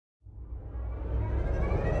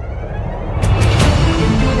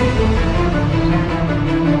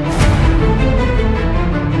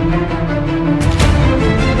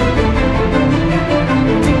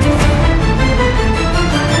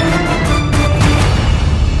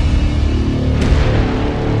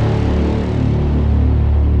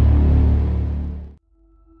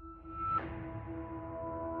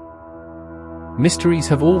mysteries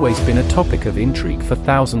have always been a topic of intrigue for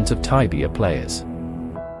thousands of Tibia players.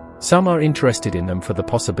 Some are interested in them for the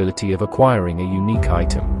possibility of acquiring a unique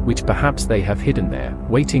item, which perhaps they have hidden there,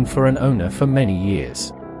 waiting for an owner for many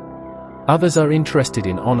years. Others are interested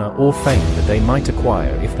in honor or fame that they might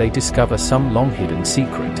acquire if they discover some long-hidden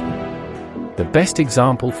secret. The best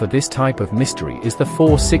example for this type of mystery is the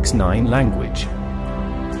 469 language.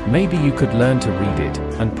 Maybe you could learn to read it,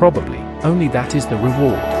 and probably, only that is the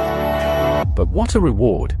reward. But what a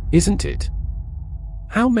reward, isn't it?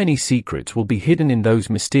 How many secrets will be hidden in those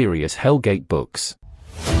mysterious Hellgate books?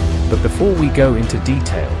 But before we go into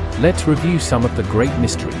detail, let's review some of the great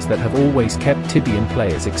mysteries that have always kept Tibian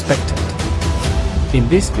players expectant. In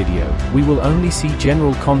this video, we will only see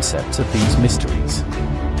general concepts of these mysteries.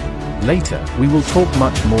 Later, we will talk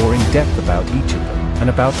much more in depth about each of them, and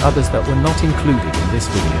about others that were not included in this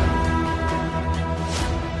video.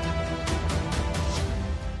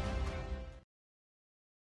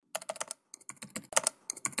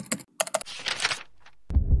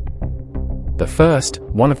 The first,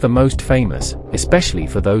 one of the most famous, especially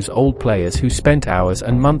for those old players who spent hours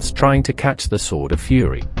and months trying to catch the Sword of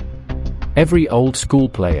Fury. Every old school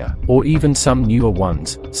player, or even some newer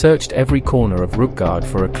ones, searched every corner of Rookgard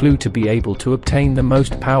for a clue to be able to obtain the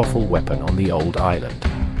most powerful weapon on the old island.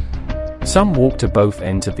 Some walked to both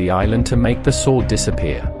ends of the island to make the sword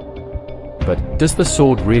disappear. But, does the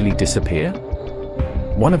sword really disappear?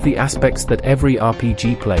 One of the aspects that every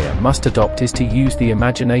RPG player must adopt is to use the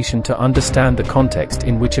imagination to understand the context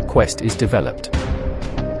in which a quest is developed.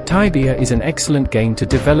 Tibia is an excellent game to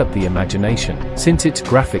develop the imagination, since its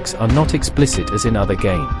graphics are not explicit as in other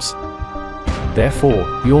games. Therefore,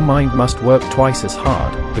 your mind must work twice as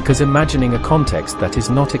hard, because imagining a context that is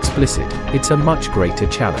not explicit, it's a much greater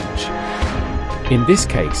challenge. In this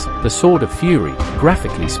case, the Sword of Fury,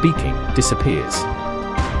 graphically speaking, disappears.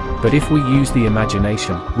 But if we use the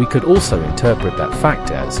imagination, we could also interpret that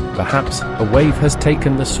fact as, perhaps, a wave has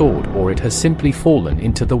taken the sword or it has simply fallen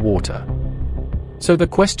into the water. So the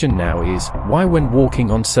question now is, why when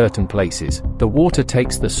walking on certain places, the water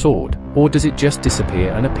takes the sword, or does it just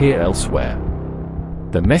disappear and appear elsewhere?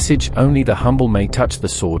 The message, only the humble may touch the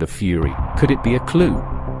Sword of Fury, could it be a clue?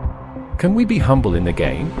 Can we be humble in the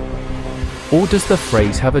game? Or does the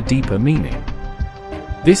phrase have a deeper meaning?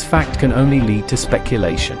 This fact can only lead to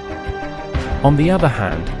speculation. On the other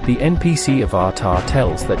hand, the NPC of Avatar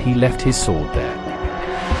tells that he left his sword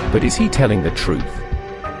there. But is he telling the truth?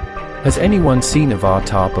 Has anyone seen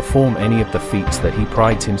Avatar perform any of the feats that he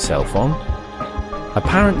prides himself on?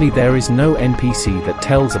 Apparently there is no NPC that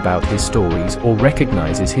tells about his stories or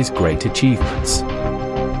recognizes his great achievements.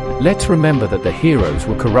 Let's remember that the heroes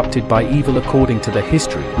were corrupted by evil according to the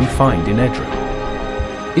history we find in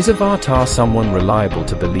Edron. Is Avatar someone reliable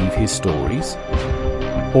to believe his stories?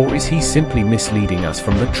 Or is he simply misleading us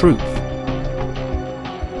from the truth?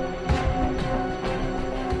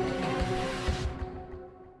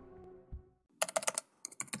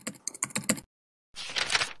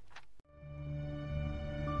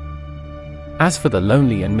 As for the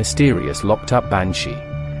lonely and mysterious locked-up Banshee,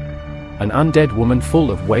 an undead woman full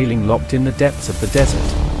of wailing locked in the depths of the desert.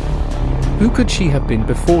 Who could she have been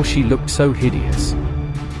before she looked so hideous?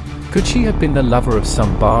 Could she have been the lover of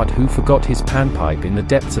some bard who forgot his panpipe in the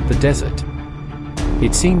depths of the desert?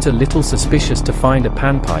 It seems a little suspicious to find a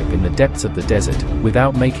panpipe in the depths of the desert,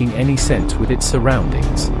 without making any sense with its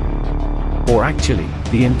surroundings. Or actually,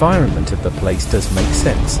 the environment of the place does make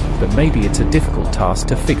sense, but maybe it's a difficult task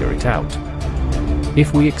to figure it out.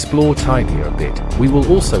 If we explore Tibia a bit, we will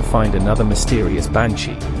also find another mysterious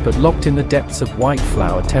Banshee, but locked in the depths of White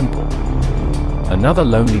Flower Temple. Another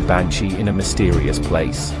lonely Banshee in a mysterious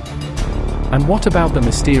place? And what about the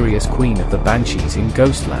mysterious Queen of the Banshees in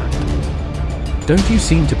Ghostland? Don't you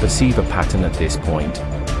seem to perceive a pattern at this point?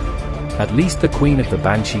 At least the Queen of the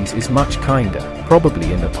Banshees is much kinder.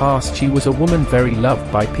 Probably in the past she was a woman very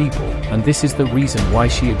loved by people, and this is the reason why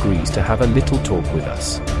she agrees to have a little talk with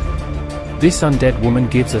us. This undead woman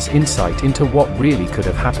gives us insight into what really could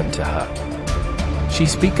have happened to her. She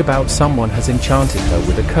speaks about someone has enchanted her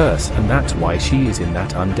with a curse, and that's why she is in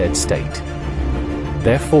that undead state.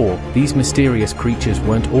 Therefore, these mysterious creatures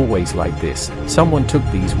weren't always like this. Someone took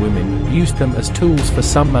these women, used them as tools for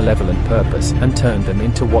some malevolent purpose, and turned them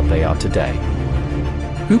into what they are today.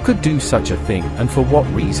 Who could do such a thing, and for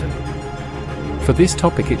what reason? For this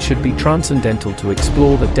topic it should be transcendental to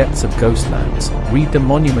explore the depths of Ghostlands, read the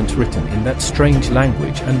monuments written in that strange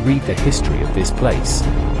language, and read the history of this place.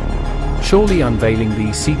 Surely unveiling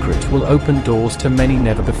these secrets will open doors to many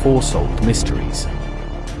never-before-solved mysteries.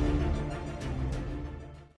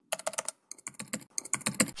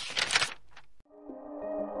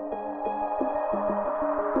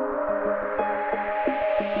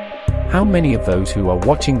 How many of those who are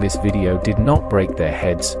watching this video did not break their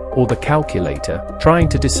heads, or the calculator, trying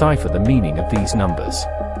to decipher the meaning of these numbers?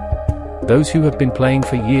 Those who have been playing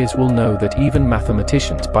for years will know that even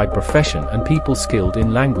mathematicians by profession and people skilled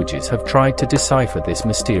in languages have tried to decipher this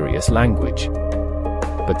mysterious language.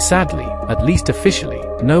 But sadly, at least officially,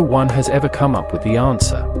 no one has ever come up with the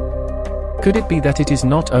answer. Could it be that it is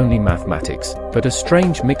not only mathematics, but a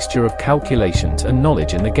strange mixture of calculations and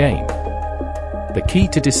knowledge in the game? The key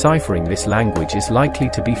to deciphering this language is likely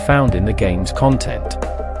to be found in the game's content.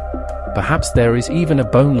 Perhaps there is even a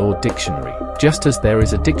Bonelord dictionary, just as there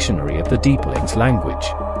is a dictionary of the Deeplings language.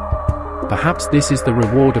 Perhaps this is the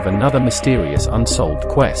reward of another mysterious unsolved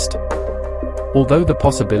quest. Although the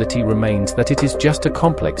possibility remains that it is just a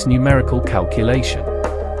complex numerical calculation.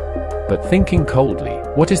 But thinking coldly,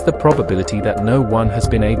 what is the probability that no one has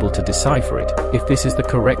been able to decipher it, if this is the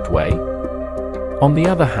correct way? On the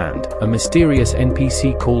other hand, a mysterious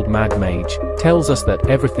NPC called Mad Mage tells us that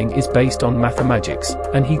everything is based on mathematics,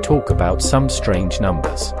 and he talks about some strange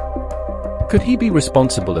numbers. Could he be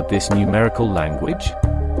responsible of this numerical language?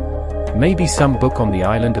 Maybe some book on the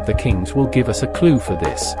Island of the Kings will give us a clue for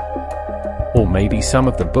this. Or maybe some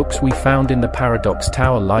of the books we found in the Paradox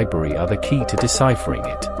Tower library are the key to deciphering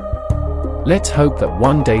it. Let's hope that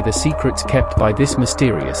one day the secrets kept by this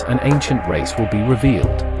mysterious and ancient race will be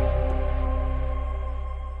revealed.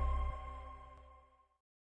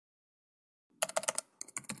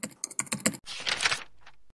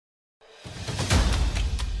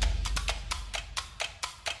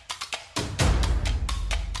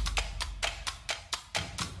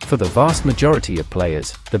 For the vast majority of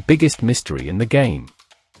players, the biggest mystery in the game.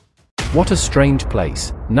 What a strange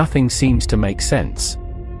place, nothing seems to make sense.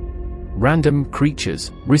 Random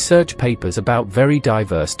creatures, research papers about very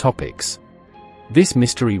diverse topics. This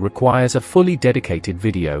mystery requires a fully dedicated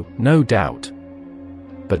video, no doubt.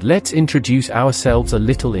 But let's introduce ourselves a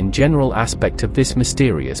little in general aspect of this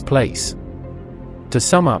mysterious place. To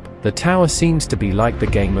sum up, the tower seems to be like the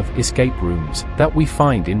game of escape rooms that we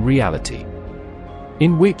find in reality,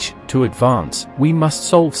 in which, to advance, we must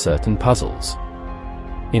solve certain puzzles.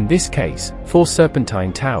 In this case, for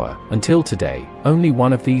Serpentine Tower, until today, only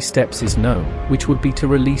one of these steps is known, which would be to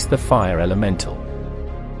release the fire elemental,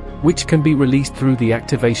 which can be released through the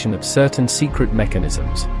activation of certain secret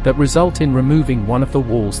mechanisms that result in removing one of the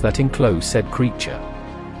walls that enclose said creature.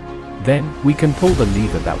 Then, we can pull the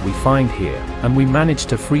lever that we find here, and we manage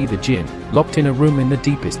to free the djinn, locked in a room in the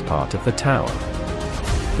deepest part of the tower.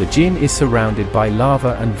 The djinn is surrounded by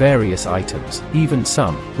lava and various items, even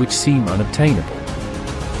some, which seem unobtainable.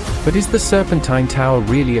 But is the Serpentine Tower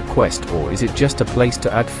really a quest, or is it just a place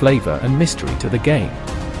to add flavor and mystery to the game?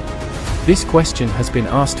 This question has been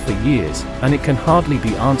asked for years, and it can hardly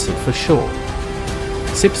be answered for sure.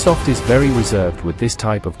 Cipsoft is very reserved with this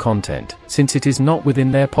type of content, since it is not within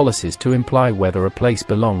their policies to imply whether a place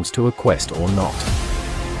belongs to a quest or not.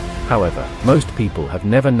 However, most people have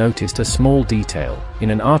never noticed a small detail, in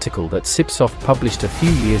an article that Cipsoft published a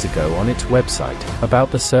few years ago on its website, about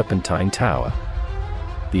the Serpentine Tower.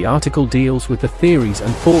 The article deals with the theories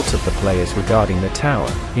and thoughts of the players regarding the tower,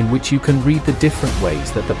 in which you can read the different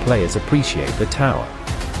ways that the players appreciate the tower.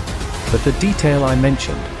 But the detail I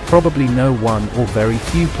mentioned, probably no one or very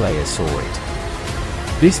few players saw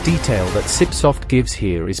it. This detail that Cipsoft gives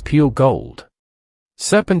here is pure gold.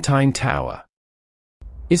 Serpentine Tower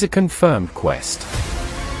is a confirmed quest.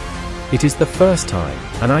 It is the first time,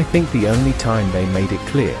 and I think the only time they made it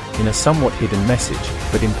clear, in a somewhat hidden message,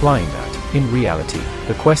 but implying that, in reality,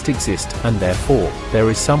 the quest exists, and therefore, there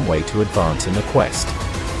is some way to advance in the quest.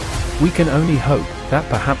 We can only hope that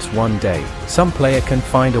perhaps one day, some player can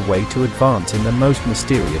find a way to advance in the most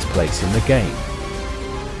mysterious place in the game.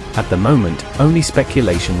 At the moment, only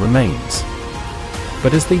speculation remains.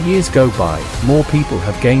 But as the years go by, more people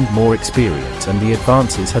have gained more experience and the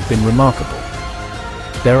advances have been remarkable.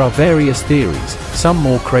 There are various theories, some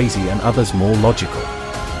more crazy and others more logical.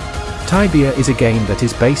 Tibia is a game that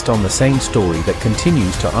is based on the same story that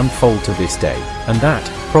continues to unfold to this day, and that,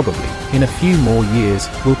 probably, in a few more years,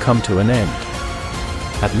 will come to an end.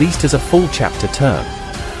 At least as a full chapter term.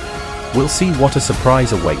 We'll see what a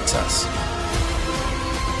surprise awaits us.